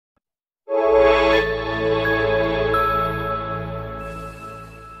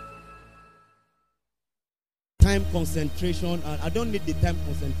time concentration, and I don't need the time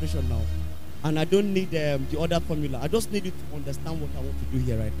concentration now, and I don't need the other formula. I just need you to understand what I want to do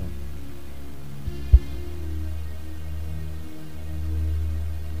here right now.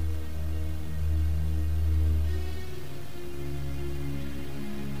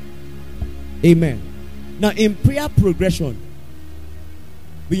 Amen. Now, in prayer progression,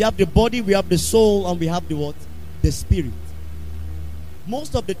 we have the body, we have the soul, and we have the what? The spirit.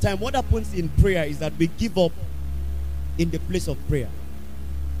 Most of the time, what happens in prayer is that we give up in the place of prayer.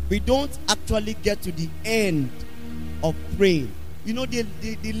 We don't actually get to the end of praying. You know,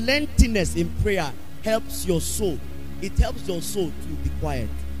 the lengthiness in prayer helps your soul. It helps your soul to be quiet.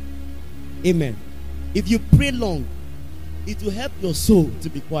 Amen. If you pray long, it will help your soul to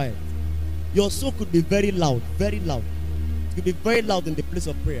be quiet. Your soul could be very loud, very loud. It could be very loud in the place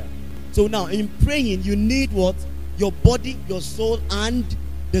of prayer. So now, in praying, you need what? Your body, your soul, and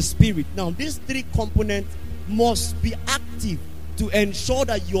the spirit. Now, these three components must be active to ensure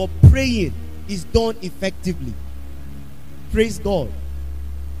that your praying is done effectively. Praise God.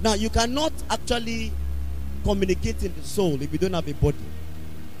 Now, you cannot actually communicate in the soul if you don't have a body.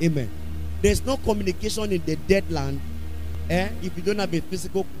 Amen. There's no communication in the dead land if you don't have a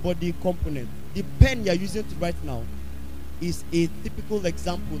physical body component. The pen you're using to write now is a typical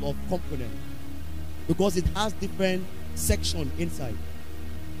example of component, because it has different sections inside.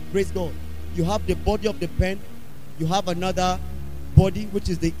 Praise God. You have the body of the pen. You have another body, which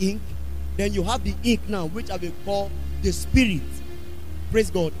is the ink. Then you have the ink now, which I will call the spirit.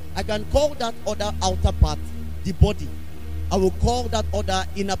 Praise God. I can call that other outer part the body. I will call that other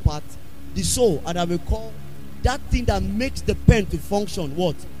inner part the soul. And I will call that thing that makes the pen to function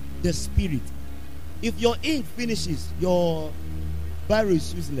what? The spirit. If your ink finishes, your biro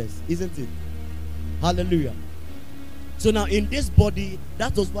is useless, isn't it? Hallelujah. So now in this body,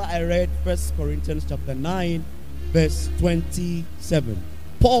 that was why I read 1 Corinthians chapter 9 verse 27.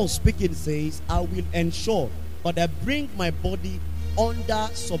 Paul speaking says, I will ensure that I bring my body under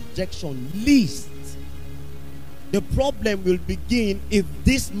subjection, lest the problem will begin if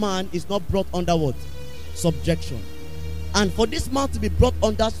this man is not brought under what? Subjection. And for this man to be brought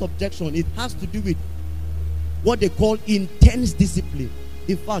under subjection, it has to do with what they call intense discipline.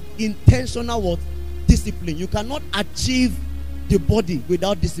 In fact, intentional what? Discipline. You cannot achieve the body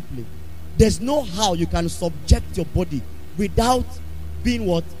without discipline. There's no how you can subject your body without being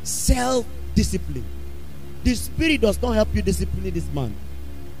what? Self-discipline. The spirit does not help you discipline this man.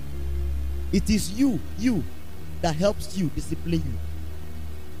 It is you that helps you discipline you.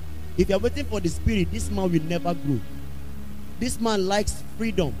 If you're waiting for the spirit, this man will never grow. This man likes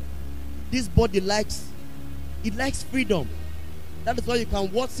freedom. This body likes freedom. That is why you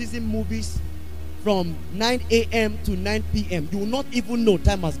can watch season movies from 9 a.m. to 9 p.m. You will not even know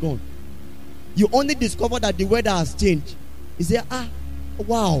time has gone. You only discover that the weather has changed. You say,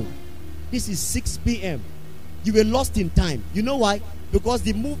 wow, this is 6 p.m. You were lost in time. You know why? Because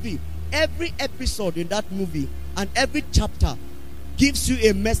the movie, every episode in that movie and every chapter gives you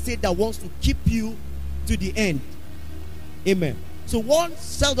a message that wants to keep you to the end. Amen. So what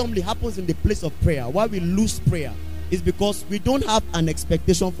seldomly happens in the place of prayer, why we lose prayer, is because we don't have an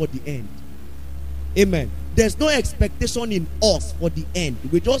expectation for the end. Amen. There's no expectation in us for the end.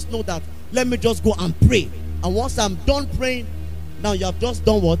 We just know that, let me just go and pray. And once I'm done praying, now you have just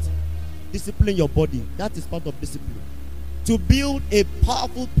done what? Discipline your body. That is part of discipline. To build a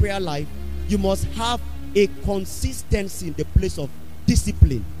powerful prayer life, you must have a consistency in the place of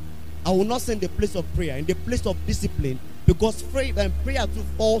discipline. I will not say in the place of prayer, in the place of discipline, because prayer too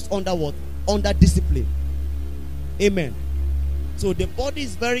falls under what? Under discipline. Amen. So the body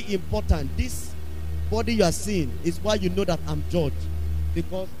is very important. This body you are seeing is why you know that I'm judged,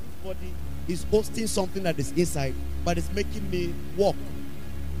 because this body is hosting something that is inside, but it's making me walk.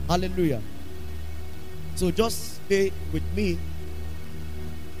 Hallelujah. So just stay with me.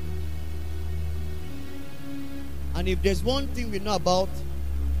 And if there's one thing we know about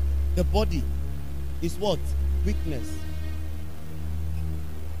the body, is what? Weakness.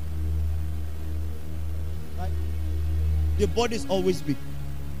 Right? The body is always weak.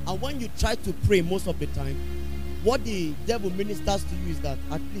 And when you try to pray most of the time, what the devil ministers to you is that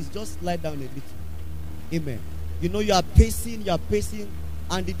at least just lie down a little. Amen. You know, you are pacing,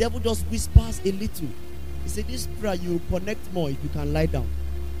 and the devil just whispers a little. He said, this prayer you will connect more if you can lie down.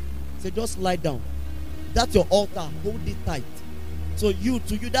 He said, just lie down. That's your altar. Hold it tight. So to you,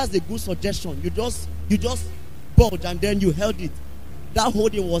 that's a good suggestion. You just bulge and then you held it. That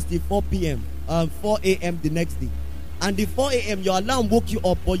holding was the 4 a.m. the next day. And the 4 a.m. your alarm woke you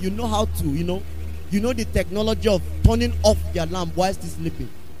up, but you know how to, you know the technology of turning off the alarm while still sleeping.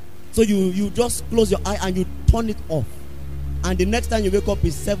 So you just close your eye and you turn it off. And the next time you wake up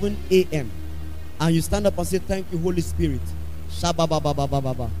is 7 a.m. And you stand up and say, thank you, Holy Spirit.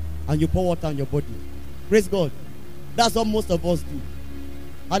 Shabba-ba-ba-ba-ba-ba. And you pour water on your body. Praise God. That's what most of us do.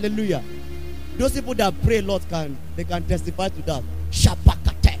 Hallelujah. Those people that pray a lot can testify to that.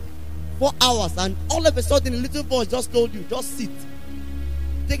 Shabakate. 4 hours, and all of a sudden a little voice just told you, just sit.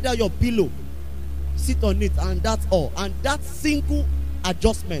 Take down your pillow. Sit on it, and that's all. And that single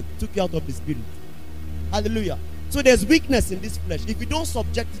adjustment took you out of the spirit. Hallelujah. So there's weakness in this flesh. If you don't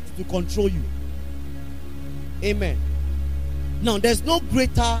subject it to control you. Amen. Now there's no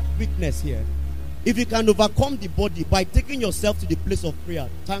greater weakness here. If you can overcome the body by taking yourself to the place of prayer,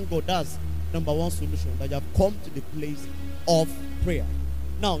 thank God, that's number one solution, that you have come to the place of prayer.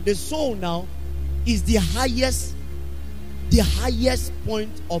 Now the soul now is the highest point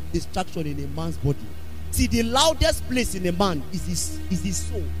of distraction in a man's body. See, the loudest place in a man is his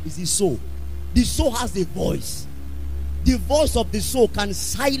soul. The soul has a voice. The voice of the soul can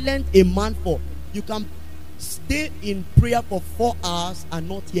silence a man for. You can stay in prayer for 4 hours and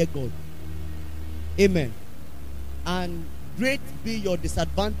not hear God. Amen. And great be your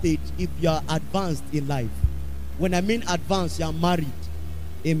disadvantage if you are advanced in life. When I mean advanced, you are married.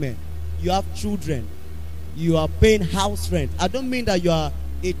 Amen. You have children. You are paying house rent. I don't mean that you are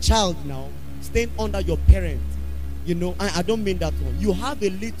a child now, staying under your parent. You know, I don't mean that one. You have a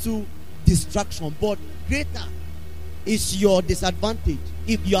little distraction, but greater is your disadvantage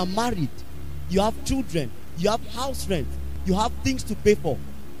if you are married, you have children, you have house rent, you have things to pay for.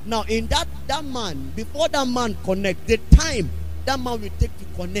 Now in that man, before that man connect, the time that man will take to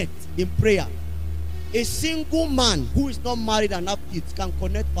connect in prayer, a single man who is not married and have kids can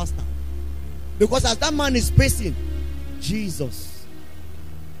connect faster. Because as that man is pacing, Jesus,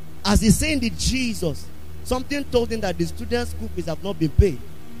 as he's saying the Jesus, something told him that the students' school fees have not been paid.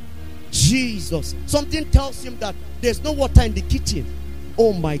 Jesus, something tells him that there's no water in the kitchen.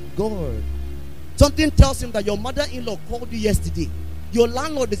 Oh my God. Something tells him that your mother-in-law called you yesterday. Your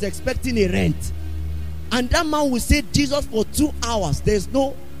landlord is expecting a rent. And that man will say Jesus for 2 hours. There's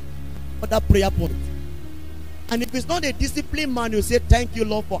no other prayer point. And if it's not a disciplined man, you say thank you,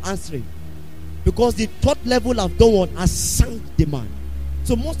 Lord, for answering. Because the third level of done what has sunk the man.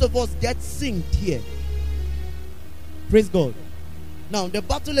 So most of us get synced here. Praise God. Now the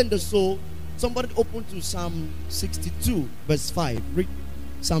battle in the soul. Somebody open to Psalm 62 verse 5. Read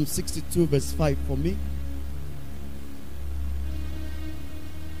Psalm 62 verse 5 for me.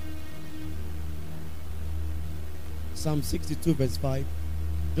 Psalm 62 verse 5.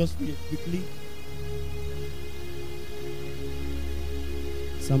 Just read it quickly.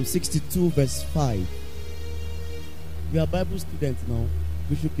 Psalm 62 verse 5. We are Bible students now.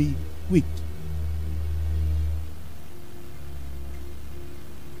 We should be quick.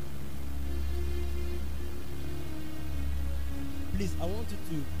 Please, I want you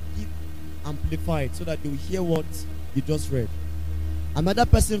to keep amplified so that they will hear what you just read. Another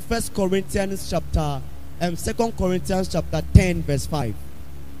person, 2 Corinthians chapter 10 verse 5.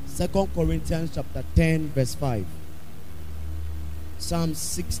 2 Corinthians chapter 10 verse 5. Psalm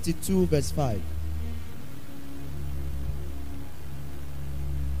 62 verse 5.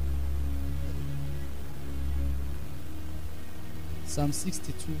 Psalm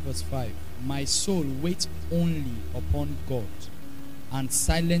 62 verse 5. My soul waits only upon God, and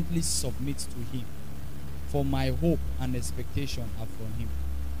silently submits to him, for my hope and expectation are from him.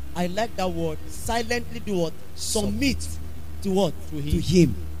 I like that word. Silently do what? Submit to what? To him. To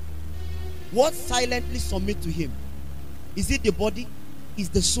him. What silently submit to him? Is it the body? Is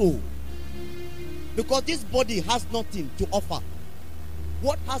the soul? Because this body has nothing to offer.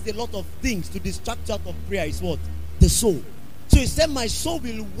 What has a lot of things to distract you out of prayer is what? The soul. So he said, my soul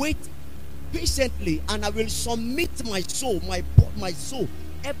will wait patiently, and I will submit my soul, my soul,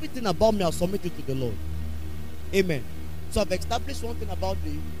 everything about me, I'll submit it to the Lord. Amen. So I've established one thing about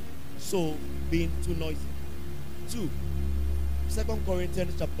the soul being too noisy. 2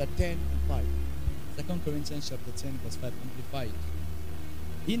 Corinthians chapter 10 and 5. 2 Corinthians chapter 10 verse 5 amplified.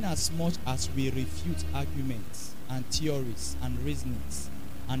 Inasmuch as we refute arguments and theories and reasonings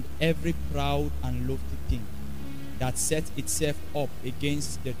and every proud and lofty thing that sets itself up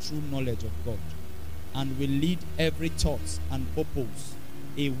against the true knowledge of God, and will lead every thought and purpose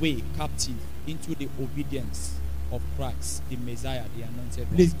away captive into the obedience of Christ, the Messiah, the anointed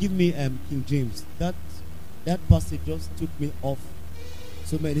one. Please give me King James. That passage just took me off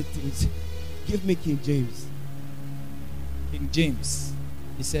so many things. Give me King James. King James.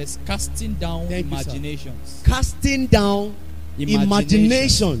 It says, casting down imaginations. Casting down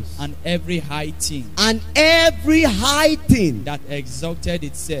imaginations. And every high thing. And every high thing. That exalted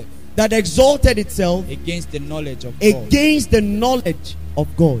itself that exalted itself against the knowledge of God, against the knowledge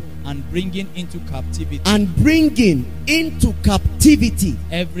of God, and bringing into captivity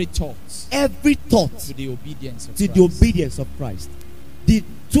every thought to the obedience of to Christ. the obedience of Christ. The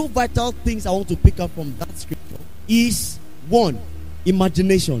two vital things I want to pick up from that scripture is: one,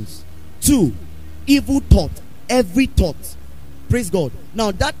 imaginations; two, evil thought. Every thought. Praise God.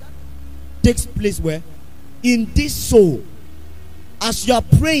 Now that takes place where? In this soul. As you are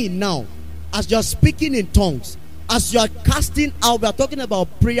praying now, as you are speaking in tongues, as you are casting out, we are talking about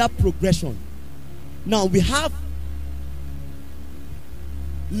prayer progression. Now we have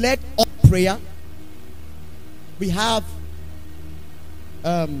led up prayer. We have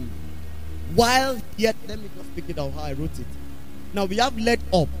while yet, let me just pick it out how I wrote it. Now we have led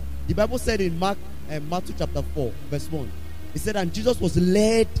up. The Bible said in Matthew chapter 4 verse 1, it said, and Jesus was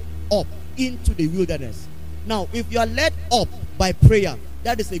led up into the wilderness. Now if you are led up by prayer,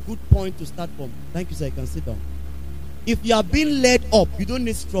 that is a good point to start from. Thank you, sir. You can sit down. If you are being led up, you don't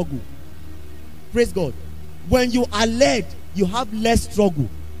need struggle. Praise God. When you are led, you have less struggle,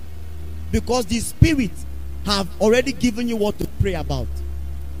 because the Spirit have already given you what to pray about.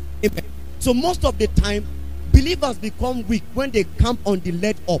 Amen. So most of the time, believers become weak when they camp on the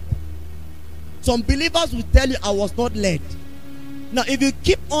led up. Some believers will tell you, I was not led. Now if you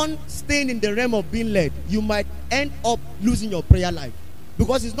keep on staying in the realm of being led, you might end up losing your prayer life,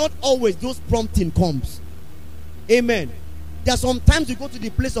 because it's not always those prompting comes. Amen. There are sometimes you go to the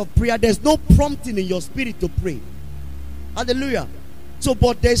place of prayer, there's no prompting in your spirit to pray. Hallelujah. So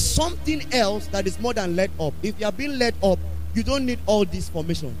but there's something else that is more than led up. If you are being led up, you don't need all this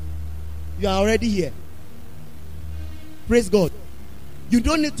formation. You are already here. Praise God. You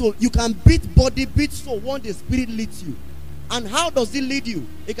don't need to. You can beat body, beat soul once the Spirit leads you. And how does it lead you?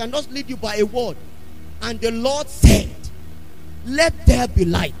 It can just lead you by a word. And the Lord said, let there be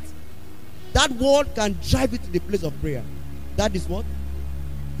light. That word can drive you to the place of prayer. That is what?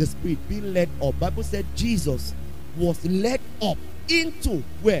 The Spirit being led up. Bible said Jesus was led up into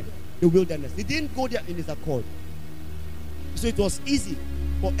where? The wilderness. He didn't go there in his accord. So it was easy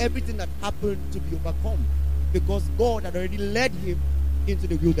for everything that happened to be overcome, because God had already led him into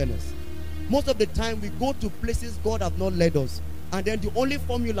the wilderness. Most of the time we go to places God have not led us, and then the only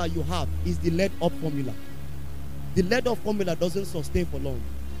formula you have is the led up formula. The led up formula doesn't sustain for long.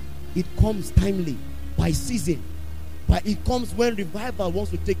 It comes timely, by season, but it comes when revival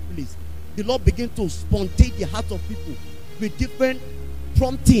wants to take place. The Lord begins to spontaneate the hearts of people with different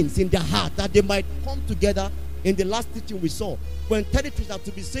promptings in their heart, that they might come together. In the last teaching we saw, when territories are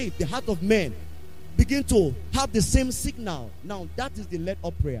to be saved, the heart of men begin to have the same signal. Now that is the led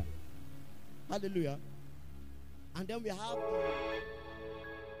up prayer. Hallelujah. And then we have